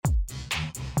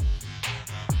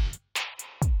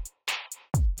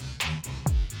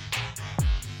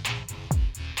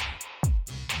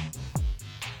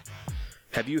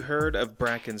Have you heard of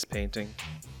Bracken's Painting?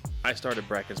 I started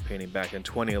Bracken's Painting back in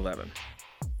 2011.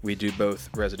 We do both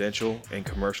residential and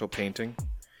commercial painting.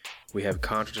 We have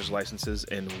contractor's licenses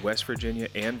in West Virginia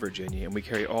and Virginia, and we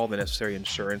carry all the necessary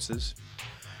insurances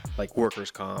like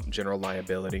workers' comp, general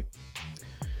liability.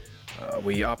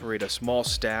 We operate a small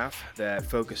staff that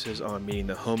focuses on meeting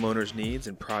the homeowner's needs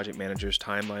and project managers'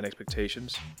 timeline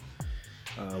expectations.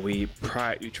 We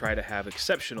try to have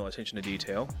exceptional attention to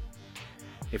detail.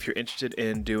 If you're interested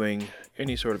in doing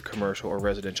any sort of commercial or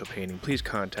residential painting, please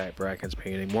contact Bracken's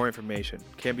Painting. More information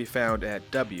can be found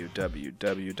at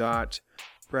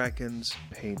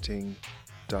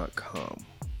www.brackenspainting.com.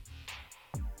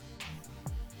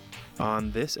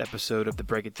 On this episode of the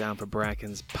Break It Down for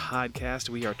Brackens podcast,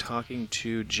 we are talking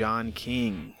to John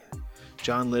King.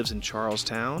 John lives in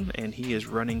Charlestown, and he is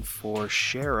running for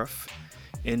sheriff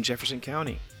in Jefferson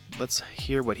County. Let's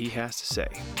hear what he has to say.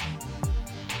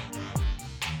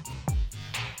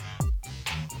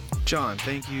 John,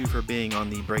 thank you for being on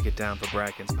the Break It Down for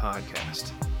Brackens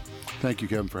podcast. Thank you,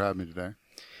 Kevin, for having me today.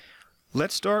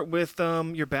 Let's start with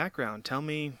your background. Tell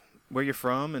me where you're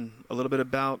from and a little bit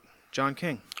about John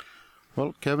King.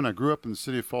 Well, Kevin, I grew up in the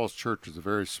city of Falls Church. It's a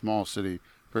very small city,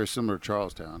 very similar to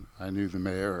Charlestown. I knew the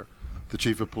mayor, the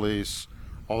chief of police,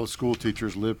 all the school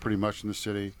teachers lived pretty much in the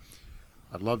city.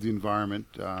 I loved the environment.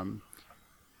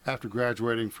 After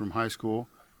graduating from high school,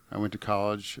 I went to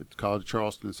college at the College of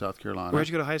Charleston in South Carolina. Where'd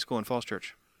you go to high school in Falls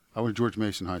Church? I went to George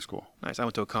Mason High School. Nice. I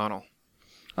went to O'Connell.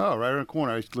 Oh, right around the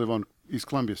corner. I used to live on East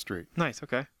Columbia Street. Nice.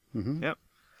 Okay. Mm-hmm. Yep.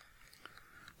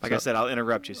 Like I said, I'll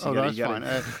interrupt you. So that's fine.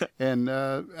 And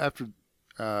after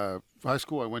high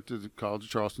school, I went to the College of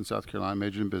Charleston, South Carolina,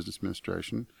 majored in business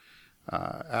administration.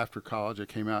 After college, I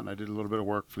came out and I did a little bit of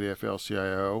work for the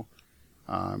AFL-CIO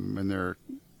in their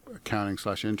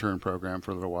accounting/intern program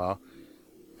for a little while.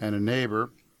 And a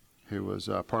neighbor who was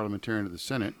a parliamentarian of the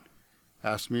Senate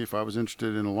asked me if I was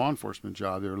interested in a law enforcement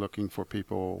job. They were looking for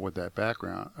people with that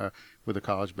background, with a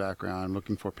college background,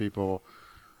 looking for people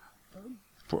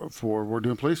we're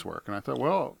doing police work. And I thought,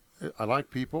 well, I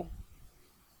like people.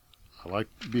 I like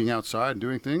being outside and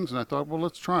doing things. And I thought, well,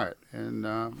 let's try it. And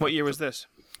what year was this?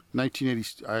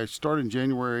 1980. I started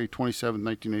January 27,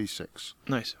 1986.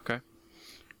 Nice. Okay.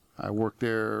 I worked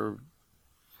there,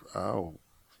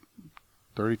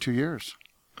 32 years.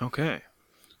 Okay.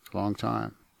 A long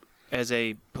time. As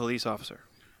a police officer?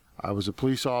 I was a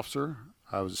police officer.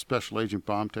 I was a special agent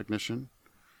bomb technician.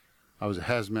 I was a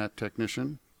hazmat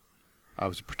technician. I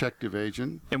was a protective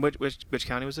agent. And which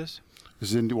county was this? This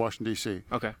is in Washington, D.C.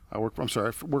 Okay. I work for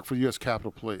the U.S.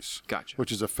 Capitol Police. Gotcha.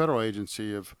 Which is a federal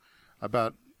agency of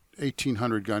about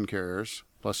 1,800 gun carriers,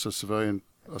 plus a civilian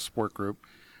support group.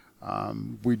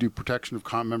 We do protection of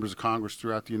members of Congress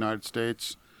throughout the United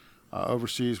States,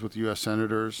 overseas with U.S.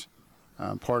 senators.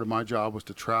 Part of my job was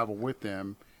to travel with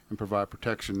them and provide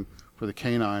protection for the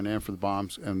canine and for the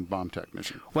bombs and bomb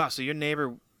technician. Wow, so your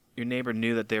neighbor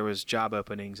knew that there was job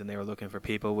openings and they were looking for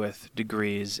people with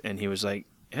degrees, and he was like,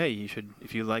 hey, you should,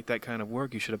 if you like that kind of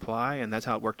work, you should apply, and that's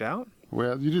how it worked out?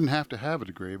 Well, you didn't have to have a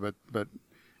degree, but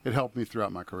it helped me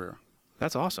throughout my career.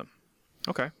 That's awesome.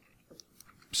 Okay.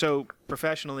 So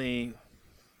professionally,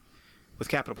 with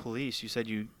Capitol Police, you said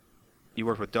you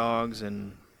worked with dogs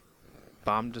and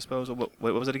bomb disposal.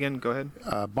 What was it again? Go ahead.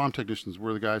 Bomb technicians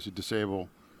were the guys who disable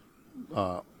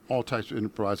all types of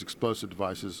improvised explosive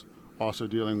devices, also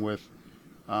dealing with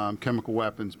chemical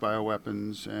weapons,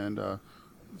 bioweapons, and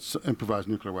improvised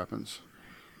nuclear weapons.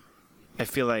 I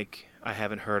feel like I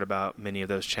haven't heard about many of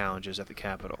those challenges at the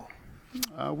Capitol.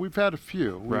 We've had a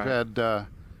few. We've Right. had,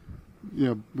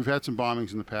 we've had some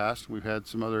bombings in the past. We've had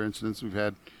some other incidents. We've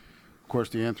had, of course,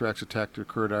 the anthrax attack that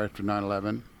occurred after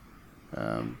 9/11.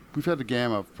 We've had a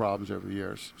gamut of problems over the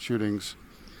years, shootings.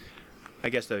 I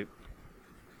guess we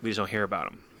just don't hear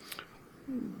about them.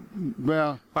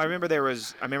 Well, I remember there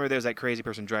was that crazy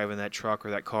person driving that truck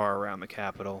or that car around the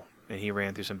Capitol, and he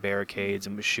ran through some barricades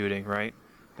and was shooting, right?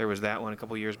 There was that one a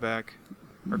couple years back,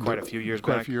 or quite a few years back.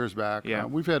 Quite a few years back. Yeah.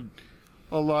 We've had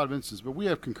a lot of instances, but we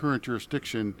have concurrent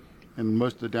jurisdiction in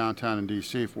most of the downtown in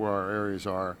D.C. for where our areas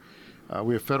are.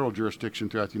 We have federal jurisdiction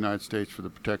throughout the United States for the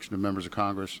protection of members of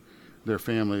Congress, their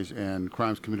families, and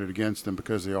crimes committed against them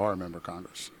because they are a member of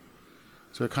Congress.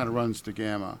 So it kind of runs the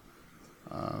gamut.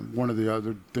 One of the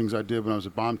other things I did when I was a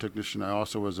bomb technician, I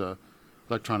also was a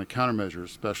electronic countermeasures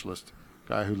specialist,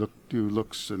 guy who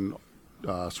looks and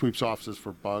sweeps offices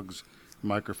for bugs,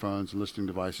 microphones, and listening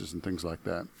devices, and things like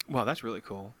that. Wow, that's really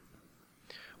cool.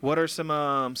 What are some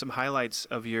highlights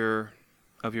of your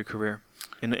career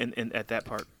in at that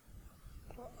part?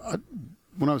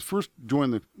 When I was first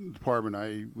joined the department,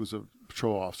 I was a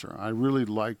patrol officer. I really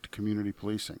liked community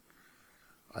policing.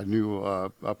 I knew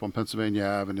up on Pennsylvania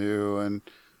Avenue and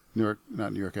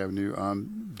not New York Avenue,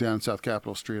 down South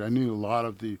Capitol Street. I knew a lot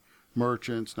of the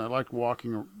merchants, and I liked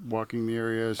walking the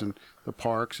areas and the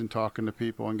parks and talking to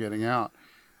people and getting out.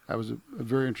 That was a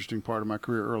very interesting part of my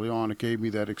career early on. It gave me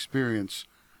that experience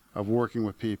of working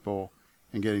with people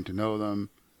and getting to know them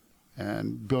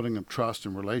and building up trust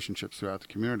and relationships throughout the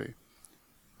community.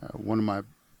 One of my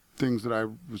things that I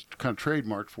was kind of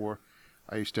trademarked for,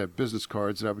 I used to have business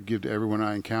cards that I would give to everyone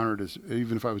I encountered,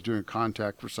 even if I was doing a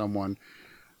contact for someone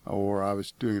or I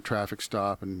was doing a traffic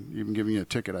stop and even giving you a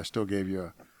ticket, I still gave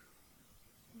you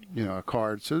a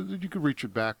card so that you could reach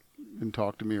it back and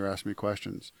talk to me or ask me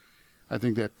questions. I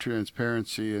think that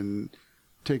transparency and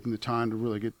taking the time to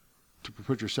really get to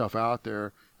put yourself out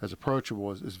there as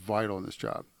approachable is vital in this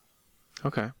job.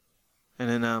 Okay. And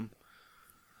then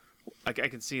I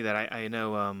can see that. I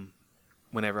know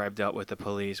whenever I've dealt with the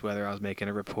police, whether I was making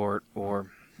a report or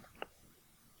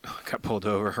got pulled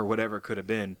over or whatever it could have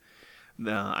been,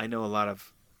 I know a lot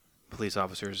of police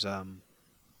officers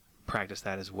practice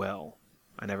that as well.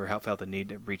 I never felt the need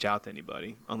to reach out to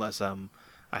anybody unless I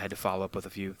had to follow up with a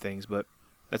few things, but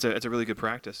it's a really good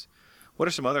practice. What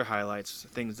are some other highlights,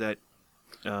 things that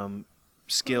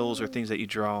skills or things that you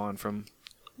draw on from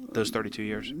those 32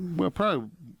 years? Well, probably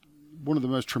one of the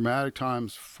most traumatic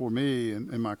times for me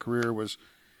in my career was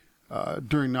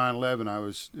during 9/11. I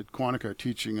was at Quantico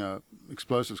teaching a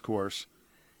explosives course,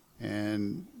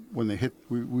 and when they hit,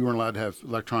 we weren't allowed to have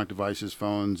electronic devices,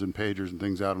 phones and pagers and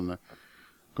things out on the,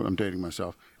 I'm dating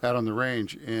myself, out on the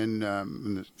range in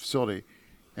the facility.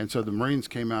 And so the Marines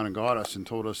came out and got us and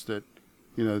told us that,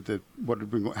 that what had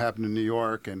been happened in New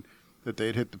York and that they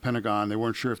had hit the Pentagon. They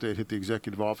weren't sure if they had hit the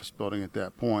executive office building at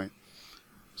that point.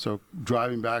 So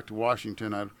driving back to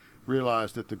Washington, I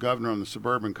realized that the governor on the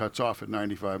Suburban cuts off at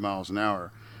 95 miles an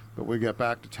hour. But we got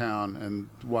back to town and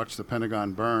watched the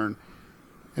Pentagon burn.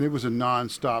 And it was a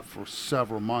nonstop for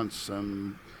several months. I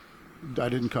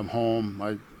didn't come home.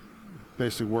 I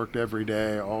basically worked every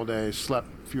day, all day, slept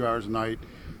a few hours a night.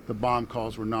 The bomb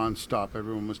calls were nonstop.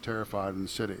 Everyone was terrified in the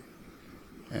city.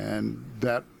 And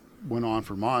that went on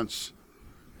for months,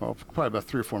 well, probably about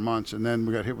 3 or 4 months. And then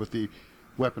we got hit with the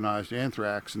weaponized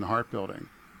anthrax in the Hart Building.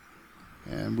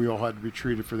 And we all had to be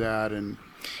treated for that. And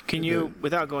can you,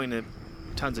 without going into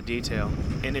tons of detail,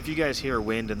 and if you guys hear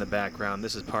wind in the background,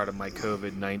 this is part of my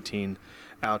COVID-19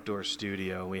 outdoor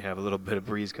studio. We have a little bit of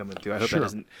breeze coming through. I hope that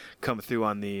doesn't come through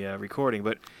on the recording.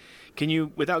 But can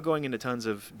you, without going into tons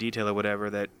of detail or whatever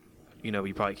that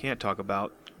you probably can't talk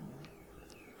about,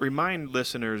 remind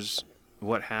listeners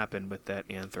what happened with that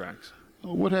anthrax?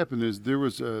 What happened is there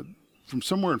was from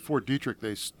somewhere in Fort Detrick,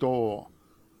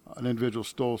 an individual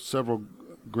stole several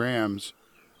grams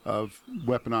of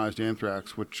weaponized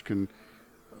anthrax, which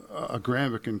a gram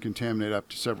of it can contaminate up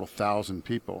to several thousand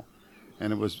people.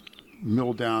 And it was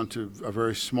milled down to a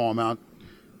very small amount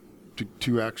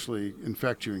to actually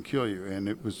infect you and kill you. And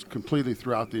it was completely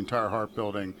throughout the entire Hart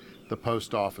Building, the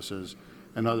post offices,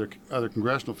 and other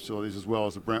congressional facilities, as well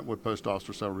as the Brentwood post office,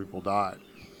 where several people died.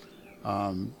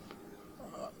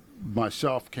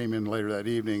 Myself came in later that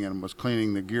evening and was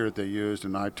cleaning the gear that they used,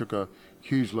 and I took a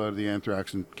huge load of the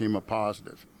anthrax and came up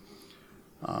positive.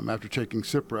 After taking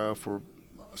Cipro for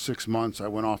 6 months, I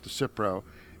went off to Cipro,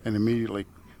 and immediately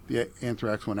the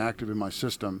anthrax went active in my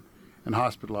system and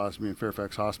hospitalized me in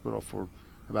Fairfax Hospital for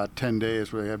about 10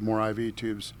 days, where they had more IV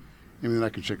tubes than I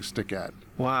could shake a stick at.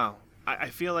 Wow. I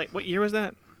feel like, what year was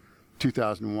that?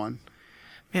 2001.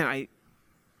 Man,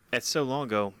 that's so long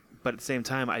ago, but at the same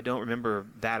time, I don't remember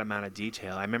that amount of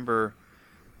detail. I remember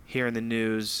hearing the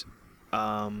news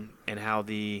and how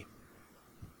the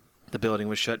building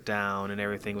was shut down and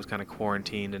everything was kind of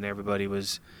quarantined and everybody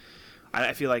was...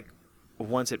 I feel like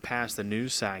once it passed the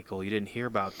news cycle, you didn't hear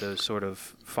about those sort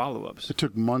of follow-ups. It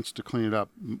took months to clean it up.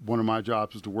 One of my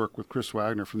jobs was to work with Chris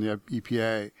Wagner from the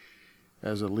EPA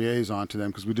as a liaison to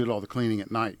them, because we did all the cleaning at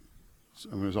night. So,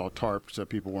 it was all tarped, so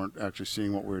people weren't actually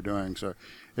seeing what we were doing. So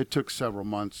it took several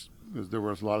months, because there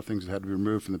was a lot of things that had to be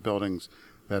removed from the buildings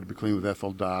that had to be cleaned with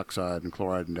ethyl dioxide and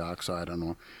chloride and dioxide. I don't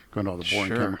know, going into all the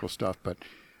boring chemical stuff, but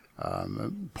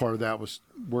part of that was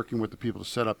working with the people to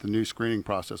set up the new screening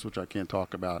process, which I can't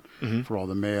talk about, for all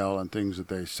the mail and things that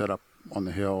they set up on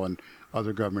the Hill and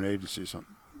other government agencies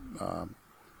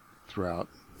throughout.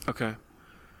 Okay.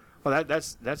 Well,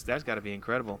 that's got to be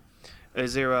incredible.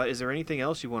 Is there anything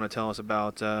else you want to tell us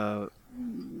about?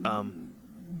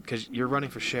 Because you're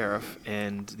running for sheriff,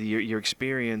 and your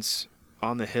experience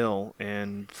on the Hill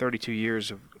and 32 years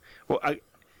of, well, I'm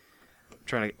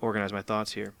trying to organize my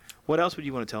thoughts here. What else would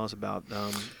you want to tell us about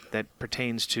that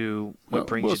pertains to what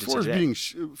brings you to today?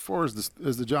 As far as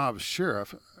the job of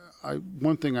sheriff,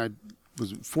 one thing I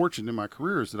was fortunate in my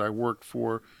career is that I worked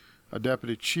for a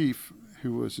deputy chief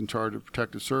who was in charge of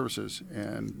protective services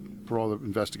and for all the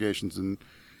investigations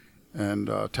and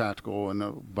tactical and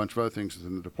a bunch of other things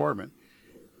within the department,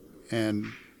 and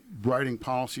writing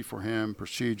policy for him,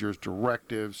 procedures,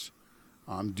 directives,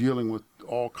 dealing with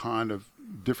all kind of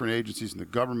different agencies in the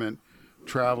government,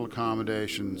 travel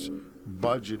accommodations,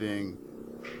 budgeting,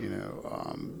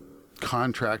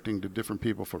 contracting to different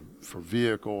people for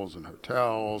vehicles and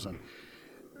hotels, and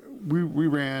we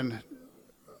ran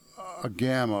a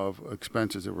gamut of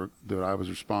expenses that I was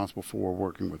responsible for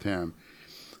working with him.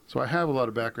 So I have a lot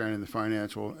of background in the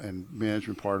financial and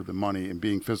management part of the money and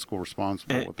being fiscal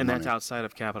responsible with the money. And that's outside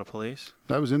of Capitol Police?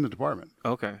 That was in the department.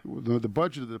 Okay. The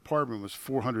budget of the department was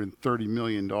 $430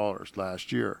 million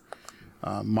last year.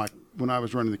 When I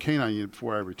was running the canine unit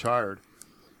before I retired,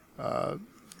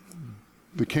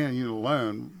 the canine unit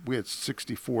alone, we had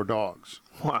 64 dogs.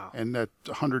 Wow. And that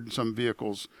 100 and some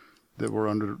vehicles that were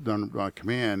under my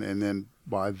command. And then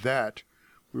by that,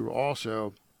 we were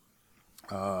also,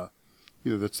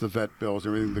 that's the vet bills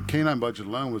and everything. The canine budget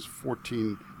alone was $14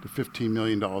 to $15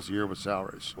 million a year with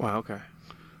salaries. Wow, okay.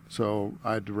 So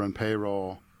I had to run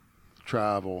payroll,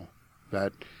 travel,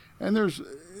 vet. And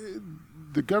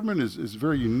the government is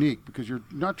very unique because you're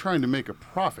not trying to make a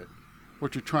profit.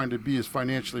 What you're trying to be is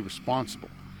financially responsible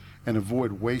and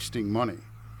avoid wasting money.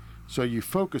 So you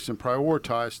focus and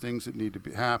prioritize things that need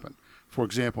to happen. For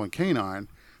example, in canine,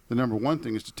 the number one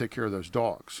thing is to take care of those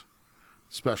dogs.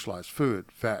 Specialized food,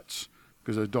 vets,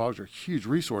 because those dogs are a huge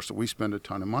resource that we spend a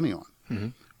ton of money on. Mm-hmm.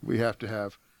 We have to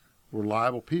have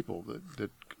reliable people that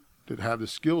have the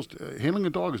skills. Handling a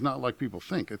dog is not like people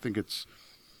think. I think it's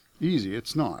easy.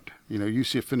 It's not. You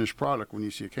see a finished product when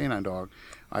you see a canine dog.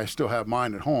 I still have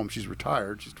mine at home. She's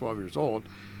retired. She's 12 years old.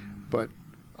 But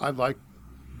I like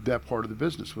that part of the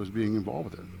business, was being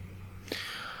involved with it.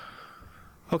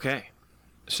 Okay.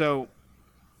 So,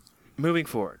 moving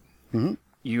forward, mm-hmm.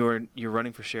 you're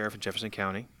running for sheriff in Jefferson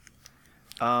County.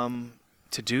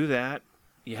 To do that,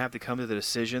 you have to come to the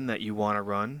decision that you want to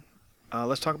run.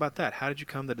 Let's talk about that. How did you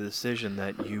come to the decision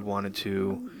that you wanted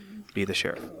to be the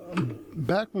sheriff?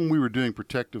 Back when we were doing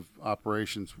protective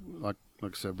operations, like I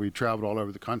said, we traveled all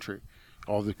over the country,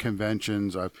 all the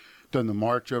conventions. I've done the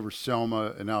march over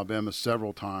Selma in Alabama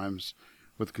several times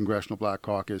with the Congressional Black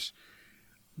Caucus.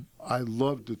 I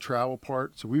loved the travel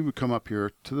part, so we would come up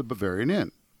here to the Bavarian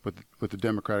Inn with the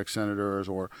Democratic senators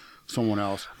or someone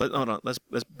else. Hold on. Let's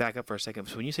back up for a second.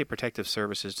 So when you say protective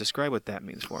services, describe what that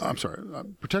means for me. I'm sorry.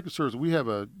 Protective services, we have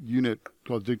a unit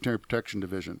called the Dignitary Protection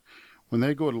Division. When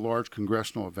they go to large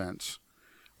congressional events,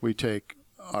 we take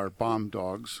our bomb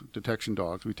dogs, detection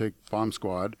dogs. We take bomb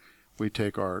squad. We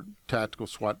take our tactical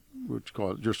SWAT, which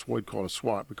we'd call it a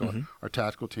SWAT. We call it our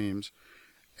tactical teams.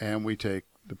 And we take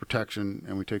the protection,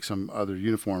 and we take some other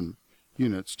uniform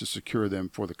units to secure them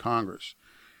for the Congress.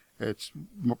 It's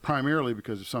primarily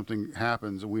because if something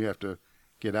happens and we have to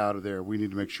get out of there, we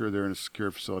need to make sure they're in a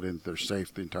secure facility and that they're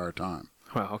safe the entire time.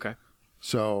 Wow, okay.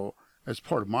 So as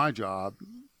part of my job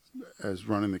as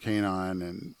running the canine,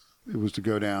 and it was to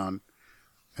go down,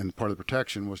 and part of the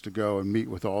protection was to go and meet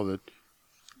with all the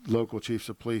local chiefs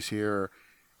of police here.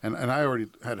 And I already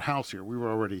had a house here. We were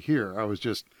already here. We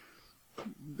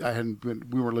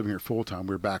weren't living here full time.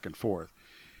 We were back and forth.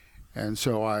 And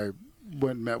so I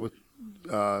went and met with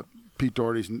Pete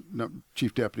Doherty's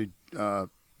Chief Deputy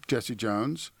Jesse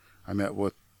Jones. I met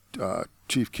with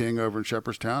Chief King over in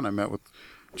Shepherdstown. I met with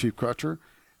Chief Crutcher.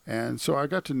 And so I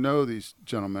got to know these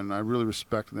gentlemen, and I really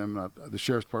respect them. The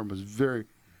Sheriff's Department was very,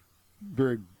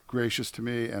 very gracious to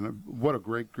me, and what a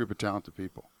great group of talented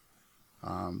people.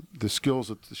 The skills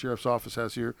that the Sheriff's Office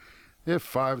has here, they have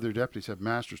 5 of their deputies have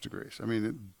master's degrees. I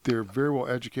mean, they're very well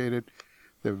educated.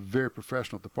 They're a very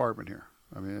professional department here.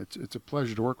 I mean, it's a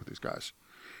pleasure to work with these guys.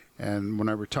 And when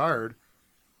I retired,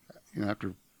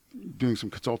 after doing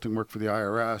some consulting work for the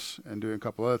IRS and doing a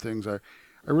couple other things, I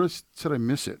really said I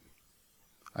miss it.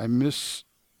 I miss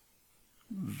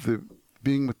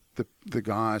being with the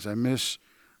guys. I miss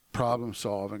problem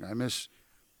solving. I miss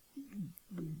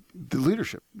the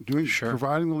leadership,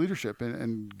 providing the leadership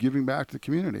and giving back to the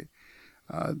community.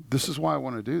 This is why I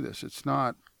want to do this. It's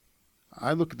not.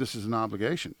 I look at this as an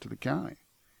obligation to the county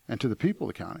and to the people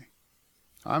of the county.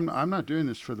 I'm not doing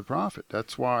this for the profit.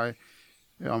 That's why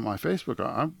on my Facebook,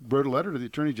 I wrote a letter to the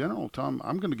Attorney General, telling him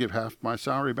I'm going to give half my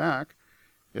salary back,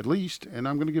 at least, and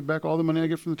I'm going to give back all the money I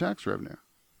get from the tax revenue.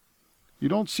 You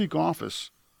don't seek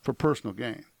office for personal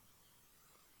gain.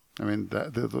 I mean,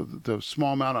 the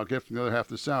small amount I'll get from the other half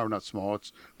of the salary, not small,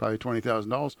 it's probably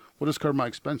 $20,000, will just cover my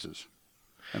expenses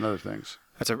and other things.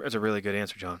 That's a really good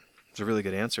answer, John. It's a really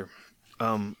good answer.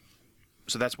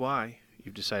 So that's why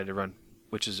you've decided to run,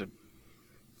 which is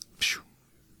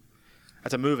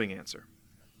that's a moving answer.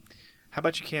 How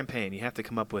about your campaign? You have to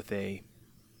come up with a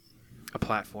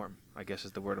platform, I guess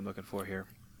is the word I'm looking for here.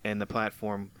 And the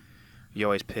platform, you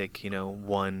always pick,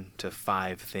 1 to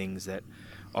 5 things that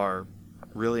are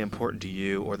really important to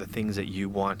you, or the things that you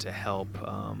want to help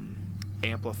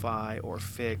amplify or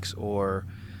fix or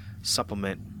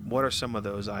supplement. What are some of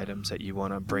those items that you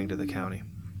want to bring to the county?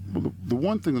 Well, the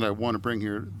one thing that I want to bring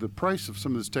here, the price of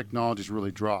some of this technology has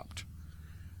really dropped.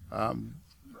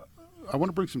 I want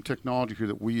to bring some technology here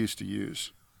that we used to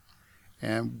use.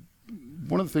 And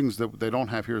one of the things that they don't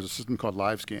have here is a system called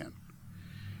LiveScan.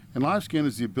 And LiveScan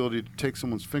is the ability to take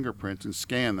someone's fingerprints and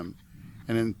scan them.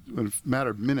 And in a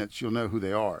matter of minutes, you'll know who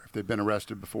they are. If they've been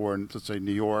arrested before in, let's say,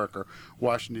 New York or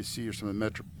Washington, D.C. or some of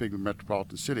the big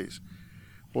metropolitan cities.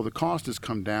 Well, the cost has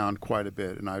come down quite a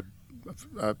bit. And I've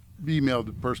emailed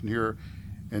the person here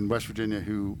in West Virginia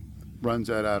who runs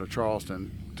that out of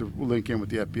Charleston to link in with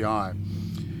the FBI.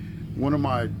 One of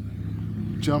my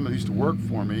gentlemen who used to work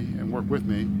for me and work with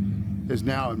me is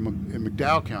now in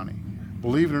McDowell County.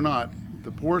 Believe it or not,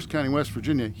 the poorest county in West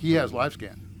Virginia, he has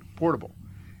LiveScan, portable.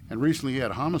 And recently he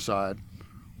had a homicide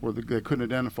where they couldn't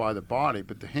identify the body,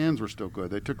 but the hands were still good.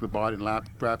 They took the body and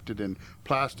wrapped it in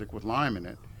plastic with lime in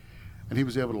it. And he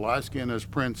was able to LiveScan those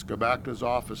prints, go back to his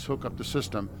office, hook up the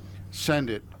system, send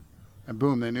it, and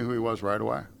boom, they knew who he was right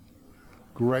away.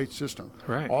 Great system.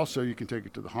 Right. Also, you can take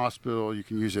it to the hospital. You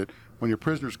can use it when your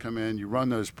prisoners come in. You run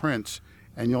those prints,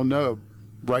 and you'll know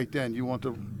right then you want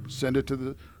to send it to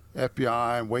the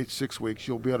FBI and wait 6 weeks.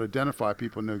 You'll be able to identify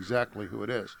people and know exactly who it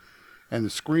is. And the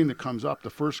screen that comes up, the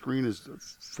first screen is the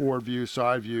forward view,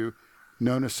 side view,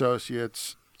 known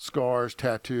associates, scars,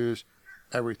 tattoos,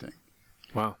 everything.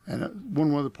 Wow. And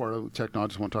one other part of the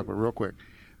technology I just want to talk about real quick.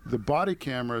 The body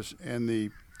cameras and the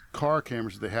car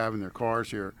cameras that they have in their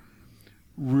cars here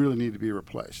really need to be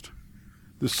replaced.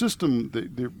 The system,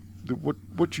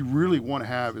 what you really want to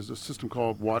have is a system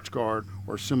called WatchGuard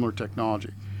or similar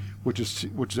technology, which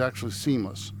is actually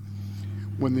seamless.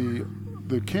 When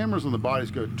the cameras on the bodies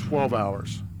go 12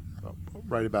 hours,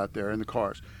 right about there in the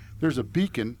cars, there's a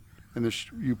beacon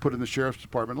you put in the sheriff's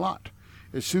department lot.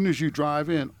 As soon as you drive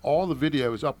in, all the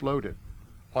video is uploaded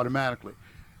automatically,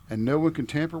 and no one can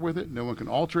tamper with it, no one can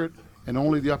alter it, and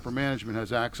only the upper management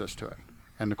has access to it,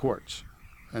 and the courts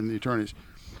and the attorneys.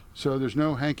 So there's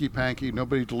no hanky-panky,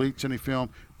 nobody deletes any film,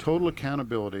 total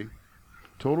accountability,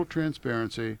 total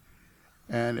transparency,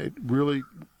 and it really,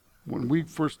 when we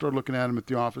first started looking at them at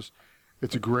the office,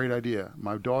 it's a great idea.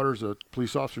 My daughter's a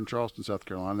police officer in Charleston, South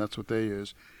Carolina. That's what they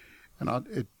use. And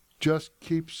it just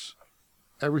keeps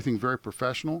everything very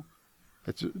professional.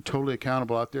 It's totally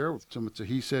accountable out there. If it's a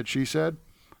he said, she said,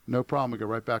 no problem. We go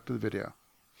right back to the video.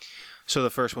 So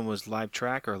the first one was Live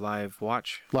Track or Live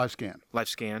Watch? LiveScan.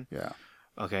 LiveScan. Yeah.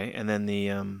 Okay, and then the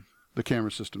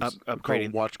camera systems.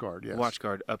 Upgrading WatchGuard. Yes.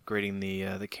 WatchGuard, upgrading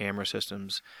the camera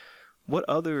systems. What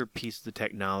other pieces of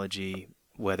technology,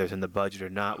 whether it's in the budget or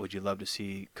not, would you love to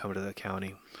see come to the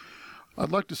county?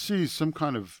 I'd like to see some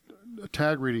kind of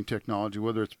tag reading technology,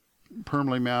 whether it's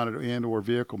permanently mounted and or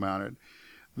vehicle mounted.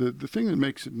 The thing that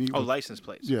makes it neat. License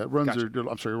plates. Yeah, it runs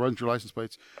Gotcha. it runs your license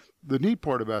plates. The neat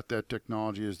part about that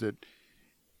technology is that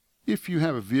if you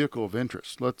have a vehicle of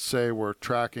interest, let's say we're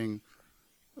tracking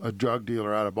a drug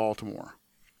dealer out of Baltimore,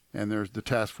 and there's the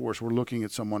task force, we're looking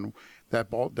at someone,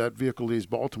 that vehicle leaves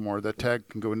Baltimore, that tag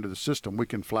can go into the system, we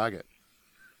can flag it.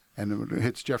 And when it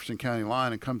hits Jefferson County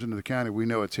line and comes into the county, we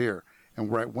know it's here,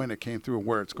 and right when it came through and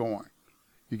where it's going.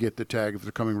 You get the tag if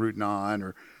they're coming Route 9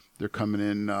 or they're coming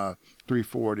in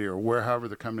 340 or wherever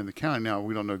they're coming in the county. Now,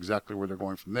 we don't know exactly where they're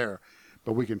going from there,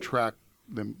 but we can track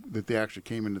them that they actually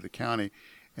came into the county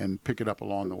and pick it up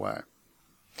along the way.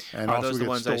 And are also those we the get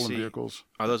ones stolen I see? vehicles.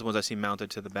 Are those the ones I see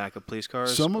mounted to the back of police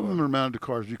cars? Some of them are mounted to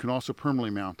cars. You can also permanently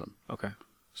mount them. Okay.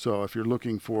 So if you're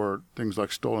looking for things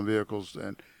like stolen vehicles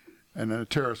and in a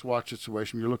terrorist watch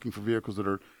situation, you're looking for vehicles that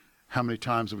are, how many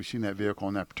times have we seen that vehicle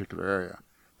in that particular area?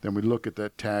 Then we look at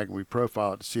that tag and we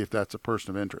profile it to see if that's a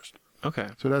person of interest. Okay.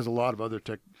 So it has a lot of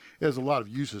it has a lot of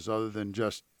uses other than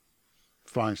just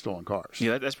finding stolen cars.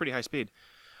 Yeah, that's pretty high speed.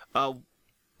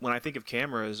 When I think of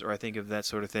cameras or I think of that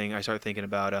sort of thing, I start thinking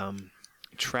about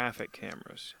traffic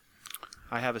cameras.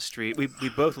 I have a street. We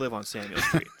both live on Samuel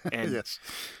Street, and Yes.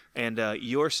 and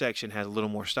your section has a little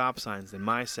more stop signs than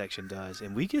my section does,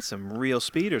 and we get some real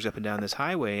speeders up and down this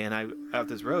highway and out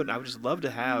this road. And I would just love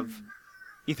to have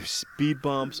either speed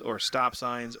bumps or stop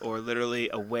signs or literally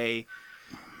a way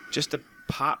just to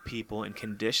pop people and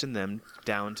condition them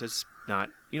down to not,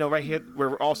 right here,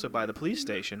 we're also by the police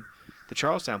station, the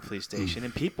Charlestown police station,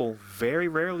 and people very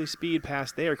rarely speed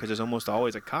past there because there's almost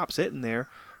always a cop sitting there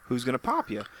who's going to pop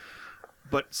you.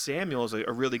 But Samuel's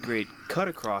a really great cut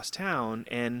across town,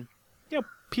 and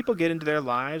people get into their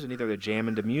lives, and either they're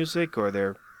jamming to music or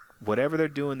they're whatever they're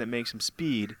doing that makes them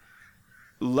speed.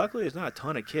 Luckily, there's not a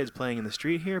ton of kids playing in the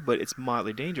street here, but it's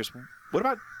mildly dangerous. What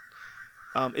about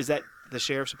is that the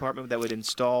sheriff's department that would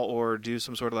install or do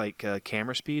some sort of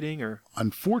camera speeding? Or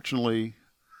unfortunately,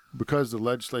 because of the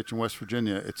legislature in West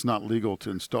Virginia, it's not legal to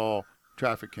install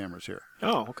traffic cameras here.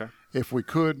 Oh, okay. If we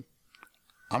could,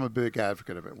 I'm a big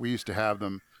advocate of it. We used to have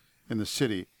them in the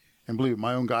city, and believe me,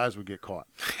 my own guys would get caught.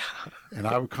 And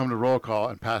I would come to roll call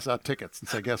and pass out tickets and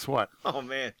say, guess what? Oh,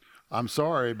 man. I'm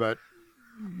sorry, but,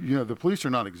 the police are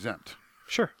not exempt.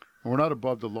 Sure. We're not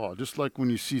above the law. Just like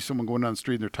when you see someone going down the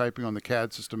street and they're typing on the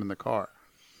CAD system in the car.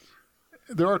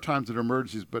 There are times that are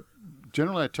emergencies, but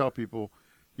generally I tell people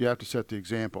you have to set the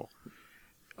example.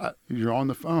 You're on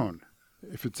the phone.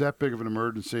 If it's that big of an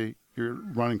emergency, you're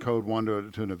running code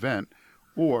 1 to an event.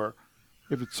 Or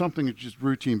if it's something that's just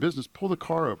routine business, pull the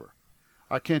car over.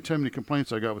 I can't tell you how many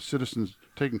complaints I got with citizens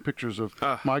taking pictures of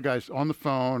my guys on the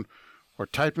phone or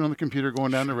typing on the computer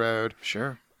going down the road.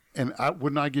 Sure. And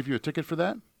wouldn't I give you a ticket for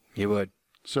that? You would.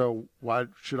 So why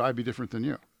should I be different than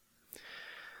you?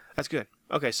 That's good.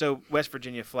 Okay, so West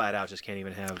Virginia flat out just can't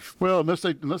even have... Well, unless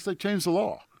they change the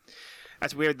law.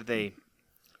 That's weird that they...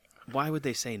 Why would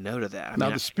they say no to that?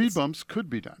 The speed bumps could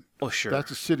be done. Oh, sure.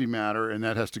 That's a city matter, and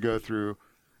that has to go through,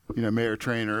 Mayor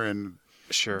Traynor, and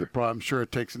sure. I'm sure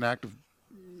it takes an act of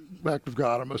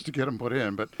God almost to get them put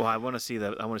in. But I want to see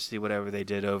I want to see whatever they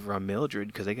did over on Mildred,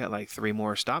 because they got 3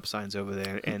 more stop signs over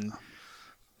there, and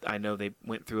I know they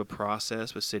went through a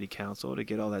process with City Council to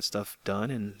get all that stuff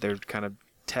done, and they're kind of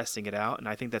testing it out, and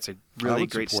I think that's a really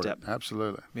great step.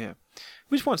 Absolutely. Yeah.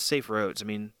 We just want safe roads. I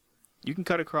mean, you can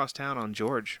cut across town on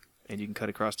George, and you can cut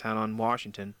across town on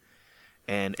Washington,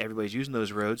 and everybody's using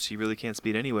those roads, so you really can't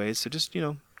speed anyways. So just,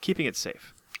 keeping it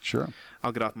safe. Sure.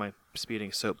 I'll get off my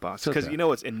speeding soapbox, Okay. because you know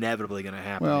what's inevitably going to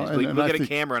happen. Well, we'll get a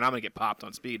camera, and I'm going to get popped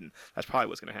on speeding. That's probably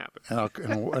what's going to happen.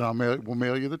 And we'll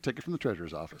mail you the ticket from the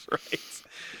treasurer's office. Right.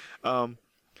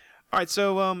 All right,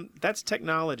 so that's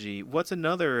technology. What's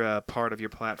another part of your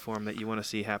platform that you want to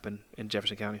see happen in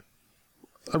Jefferson County?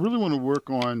 I really want to work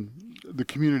on the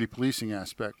community policing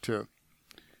aspect too.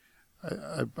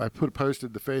 I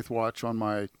posted the Faith Watch on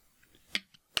my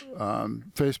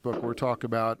Facebook, where we talk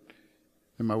about,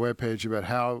 in my webpage, about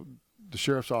how the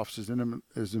sheriff's office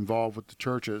is involved with the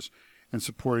churches and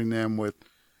supporting them with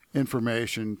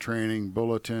information, training,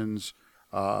 bulletins,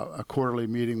 a quarterly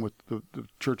meeting with the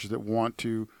churches that want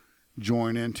to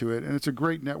join into it. And it's a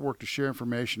great network to share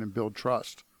information and build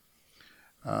trust.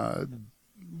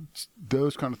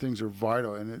 Those kind of things are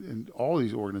vital in all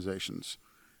these organizations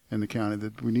in the county,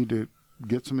 that we need to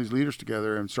get some of these leaders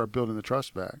together and start building the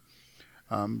trust back.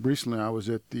 Recently, I was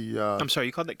at the... I'm sorry,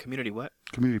 you called that community what?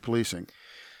 Community policing.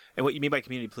 And what you mean by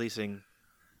community policing,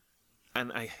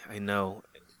 and I know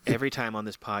every time on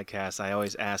this podcast I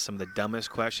always ask some of the dumbest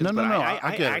questions, No,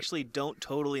 I actually don't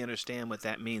totally understand what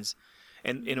that means.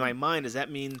 And in my mind, does that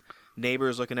mean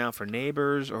neighbors looking out for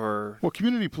neighbors, or... Well,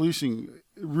 community policing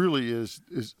really is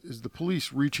the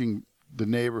police reaching the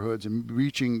neighborhoods and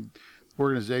reaching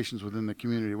organizations within the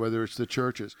community, whether it's the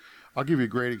churches. I'll give you a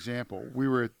great example. We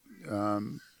were at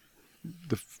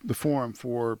the forum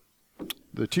for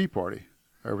the Tea Party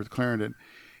over at Clarendon,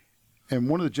 and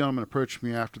one of the gentlemen approached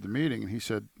me after the meeting, and he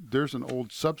said, there's an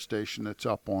old substation that's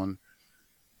up on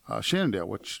Shenandoah,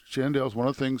 which Shenandoah is one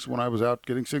of the things, when I was out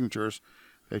getting signatures,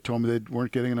 they told me they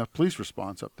weren't getting enough police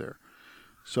response up there.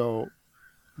 So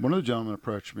one of the gentlemen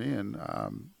approached me, and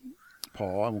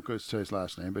Paul, I won't go say his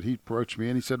last name, but he approached me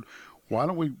and he said, why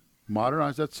don't we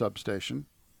modernize that substation,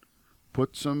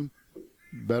 put some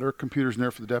better computers in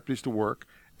there for the deputies to work,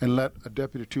 and let a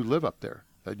deputy or two live up there.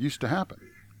 That used to happen.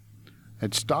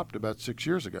 It stopped about 6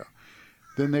 years ago.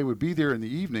 Then they would be there in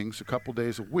the evenings a couple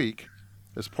days a week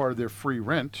as part of their free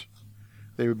rent.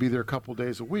 They would be there a couple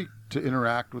days a week to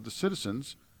interact with the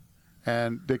citizens,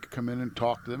 and they could come in and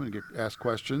talk to them and ask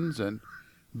questions and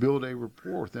build a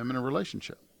rapport with them in a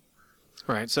relationship.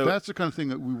 Right. So that's the kind of thing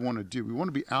that we want to do. We want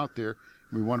to be out there,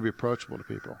 and we want to be approachable to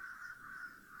people.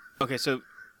 Okay, so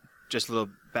just a little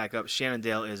back up.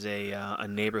 Shenandoah is a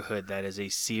neighborhood that is a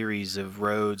series of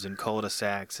roads and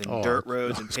cul-de-sacs and dirt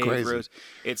roads and paved crazy. roads.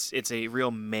 It's a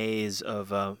real maze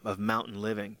of mountain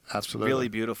living. Absolutely. It's really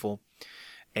beautiful.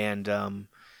 And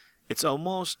it's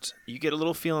almost, you get a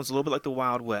little feeling, it's a little bit like the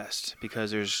Wild West,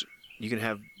 because you can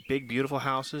have big, beautiful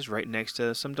houses right next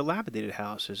to some dilapidated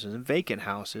houses and vacant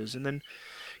houses, and then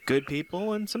good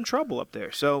people and some trouble up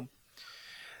there. So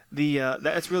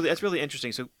that's really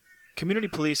interesting. So community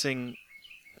policing,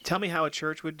 tell me how a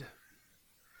church would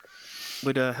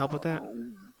help with that.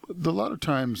 A lot of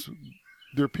times,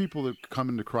 there are people that come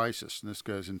into crisis, and this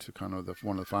goes into kind of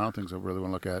one of the final things I really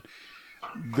want to look at.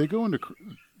 They go into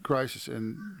crisis,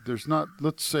 and there's not,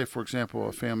 let's say, for example,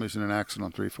 a family's in an accident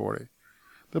on 340.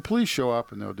 The police show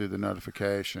up, and they'll do the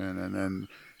notification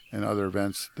and other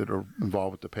events that are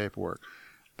involved with the paperwork.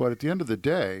 But at the end of the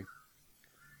day,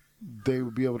 they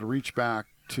would be able to reach back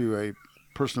to a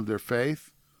person of their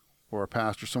faith or a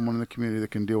pastor, someone in the community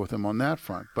that can deal with them on that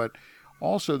front. But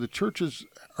also, the churches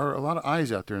are a lot of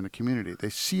eyes out there in the community. They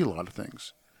see a lot of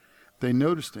things. They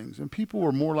notice things. And people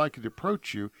are more likely to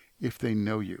approach you if they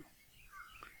know you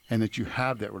and that you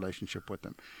have that relationship with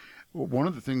them. One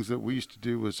of the things that we used to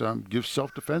do was give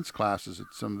self-defense classes at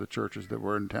some of the churches that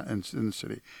were in the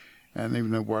city. And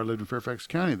even though where I lived in Fairfax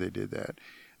County, they did that.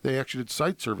 They actually did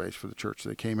site surveys for the church.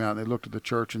 They came out and they looked at the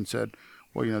church and said,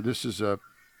 well, this is a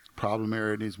problem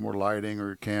area, it needs more lighting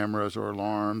or cameras or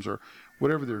alarms or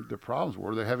whatever their problems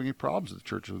were. They're having any problems at the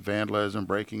church with vandalism,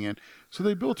 breaking in. So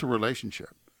they built a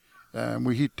relationship. And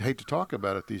we hate to talk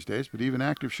about it these days, but even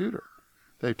active shooter.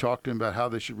 They talked to him about how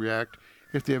they should react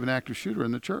if they have an active shooter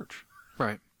in the church.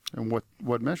 Right. And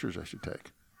what measures they should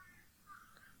take.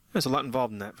 There's a lot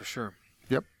involved in that, for sure.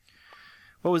 Yep.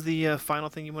 What was the final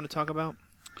thing you want to talk about?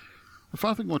 The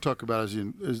final thing I want to talk about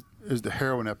is the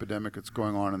heroin epidemic that's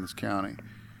going on in this county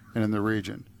and in the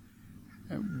region.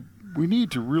 And we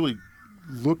need to really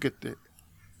look at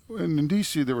and in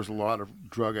D.C. there was a lot of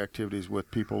drug activities with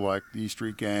people like the E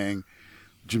Street Gang,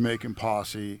 Jamaican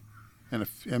Posse, and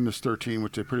MS-13,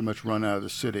 which they pretty much run out of the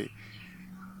city.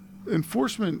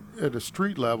 Enforcement at a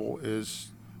street level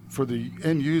is, for the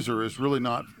end user, is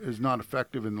not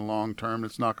effective in the long term.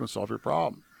 It's not going to solve your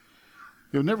problem.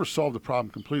 You'll never solve the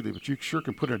problem completely, but you sure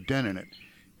can put a dent in it.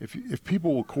 If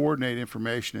people will coordinate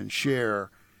information and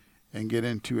share and get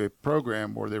into a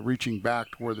program where they're reaching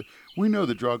back to where we know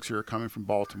the drugs here are coming from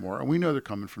Baltimore, and we know they're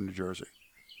coming from New Jersey.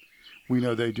 We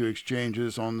know they do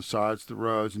exchanges on the sides of the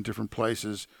roads in different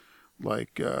places,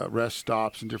 like rest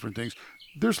stops and different things.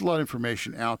 There's a lot of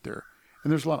information out there,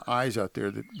 and there's a lot of eyes out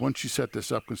there that once you set this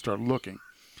up can start looking.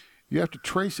 You have to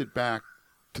trace it back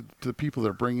to the people that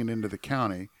are bringing it into the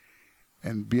county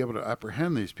and be able to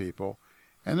apprehend these people.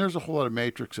 And there's a whole lot of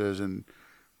matrices and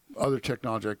other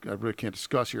technology I really can't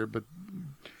discuss here, but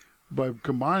by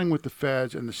combining with the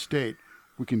feds and the state,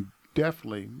 we can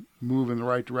definitely move in the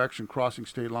right direction, crossing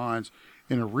state lines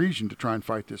in a region to try and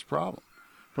fight this problem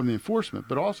from the enforcement.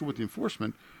 But also with the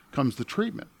enforcement comes the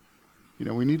treatment.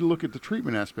 We need to look at the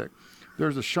treatment aspect.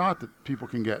 There's a shot that people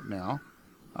can get now.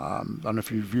 I don't know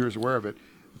if your viewers are aware of it.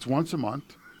 It's once a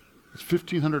month. It's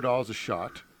 $1,500 a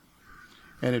shot,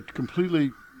 and it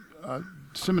completely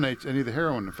disseminates any of the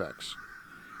heroin effects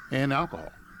and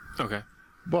alcohol. Okay.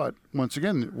 But once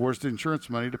again, where's the insurance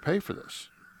money to pay for this?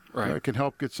 Right. It can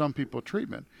help get some people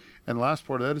treatment. And the last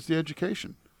part of that is the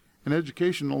education. And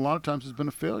education a lot of times has been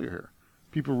a failure here.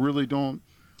 People really don't.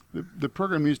 The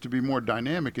program needs to be more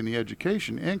dynamic in the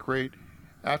education and create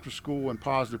after school and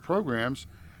positive programs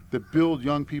that build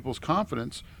young people's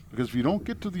confidence, because if you don't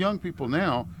get to the young people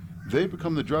now, they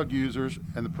become the drug users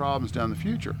and the problems down the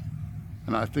future.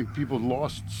 And I think people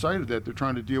lost sight of that. They're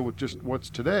trying to deal with just what's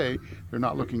today. They're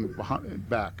not looking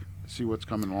back to see what's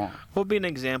coming along. What would be an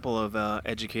example of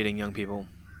educating young people?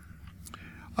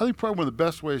 I think probably one of the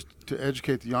best ways to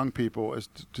educate the young people is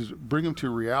to bring them to a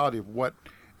reality of what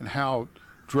and how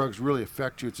drugs really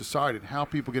affect you in society and how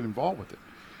people get involved with it.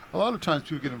 A lot of times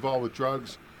people get involved with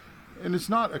drugs, and it's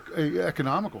not an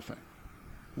economical thing.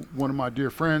 One of my dear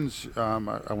friends,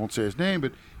 I won't say his name,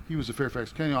 but he was a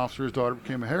Fairfax County officer. His daughter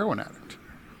became a heroin addict,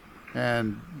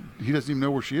 and he doesn't even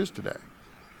know where she is today.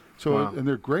 So, wow. And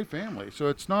they're a great family. So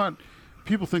it's not.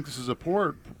 People think this is a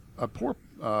poor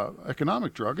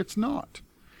economic drug. It's not.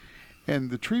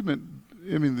 And the treatment.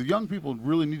 I mean, the young people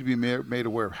really need to be made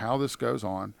aware of how this goes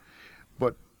on.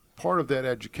 But part of that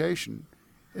education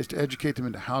is to educate them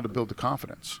into how to build the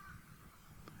confidence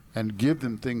and give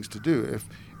them things to do. If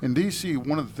in D.C.,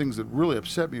 one of the things that really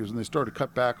upset me was when they started to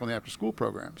cut back on the after-school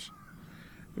programs.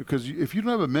 Because if you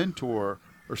don't have a mentor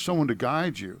or someone to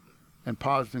guide you and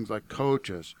positive things like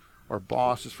coaches or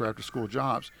bosses for after-school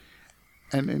jobs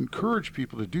and encourage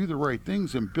people to do the right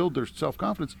things and build their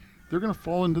self-confidence, they're going to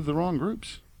fall into the wrong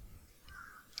groups.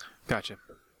 Gotcha.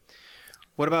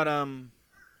 What about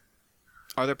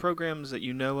Are there programs that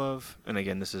you know of? And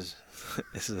again, this is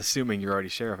this is assuming you're already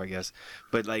sheriff, I guess.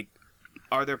 But like,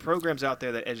 are there programs out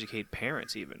there that educate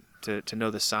parents even to know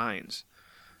the signs?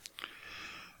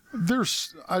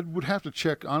 I would have to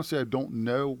check. Honestly, I don't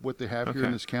know what they have here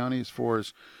in this county as far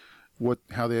as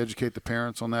how they educate the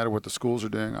parents on that or what the schools are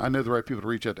doing. I know the right people to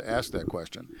reach out to ask that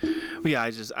question. Well, yeah,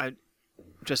 I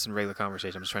just in regular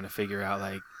conversation, I'm just trying to figure out,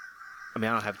 like, I mean,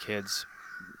 I don't have kids,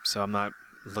 so I'm not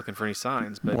looking for any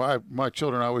signs. But my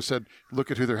children, I always said,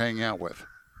 look at who they're hanging out with.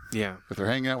 Yeah. If they're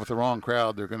hanging out with the wrong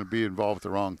crowd, they're going to be involved with the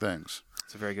wrong things.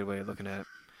 It's a very good way of looking at it.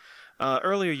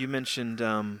 Earlier you mentioned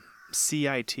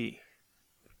CIT.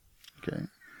 Okay.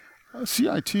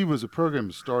 CIT was a program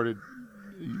that started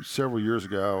several years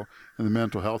ago in the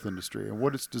mental health industry. And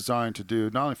what it's designed to do,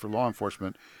 not only for law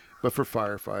enforcement, but for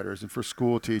firefighters and for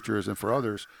school teachers and for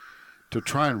others, to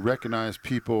try and recognize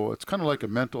people. It's kind of like a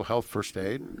mental health first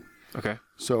aid. Okay.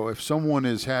 So if someone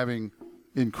is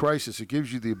in crisis, it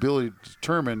gives you the ability to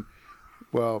determine,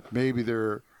 well, maybe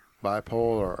they're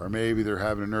bipolar, or maybe they're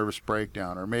having a nervous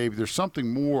breakdown, or maybe there's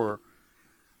something more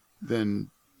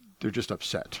than they're just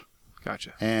upset.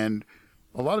 Gotcha. And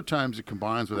a lot of times it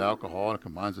combines with alcohol and it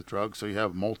combines with drugs, so you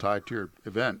have a multi-tiered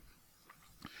event.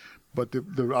 But the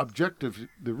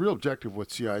real objective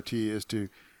with CIT is to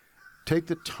take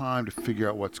the time to figure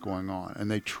out what's going on. And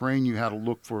they train you how to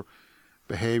look for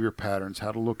behavior patterns,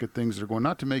 how to look at things that are going,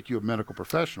 not to make you a medical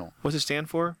professional. What's it stand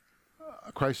for?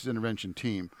 A crisis intervention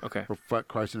team. Okay. Or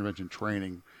crisis intervention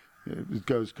training. It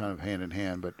goes kind of hand in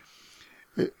hand, but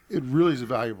it really is a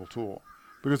valuable tool.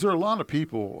 Because there are a lot of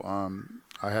people.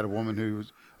 I had a woman who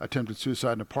attempted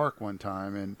suicide in a park one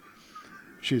time, and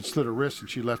she had slit her wrist, and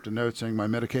she left a note saying, my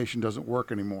medication doesn't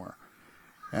work anymore.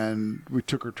 And we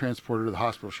took her, transported her to the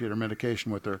hospital. She had her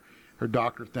medication with her. Her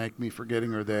doctor thanked me for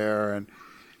getting her there. And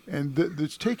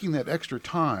it's taking that extra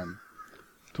time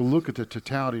to look at the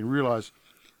totality and realize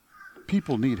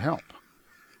people need help.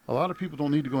 A lot of people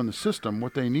don't need to go in the system.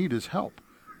 What they need is help.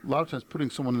 A lot of times putting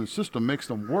someone in the system makes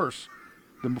them worse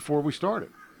than before we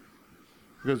started.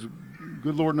 Because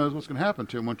good Lord knows what's going to happen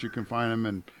to them once you confine them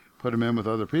and put them in with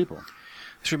other people.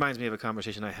 This reminds me of a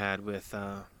conversation I had with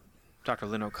Dr.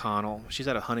 Lynn O'Connell. She's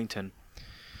out of Huntington,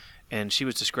 and she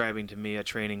was describing to me a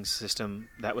training system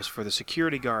that was for the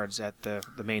security guards at the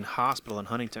main hospital in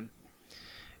Huntington,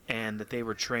 and that they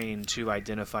were trained to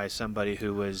identify somebody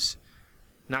who was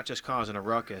not just causing a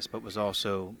ruckus, but was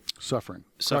also suffering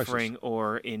crisis.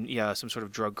 Or in some sort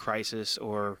of drug crisis,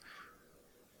 or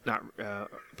not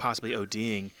possibly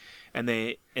ODing. And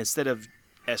they, instead of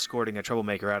escorting a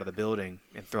troublemaker out of the building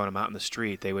and throwing him out in the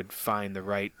street, they would find the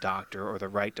right doctor or the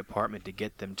right department to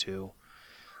get them to.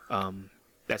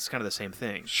 That's kind of the same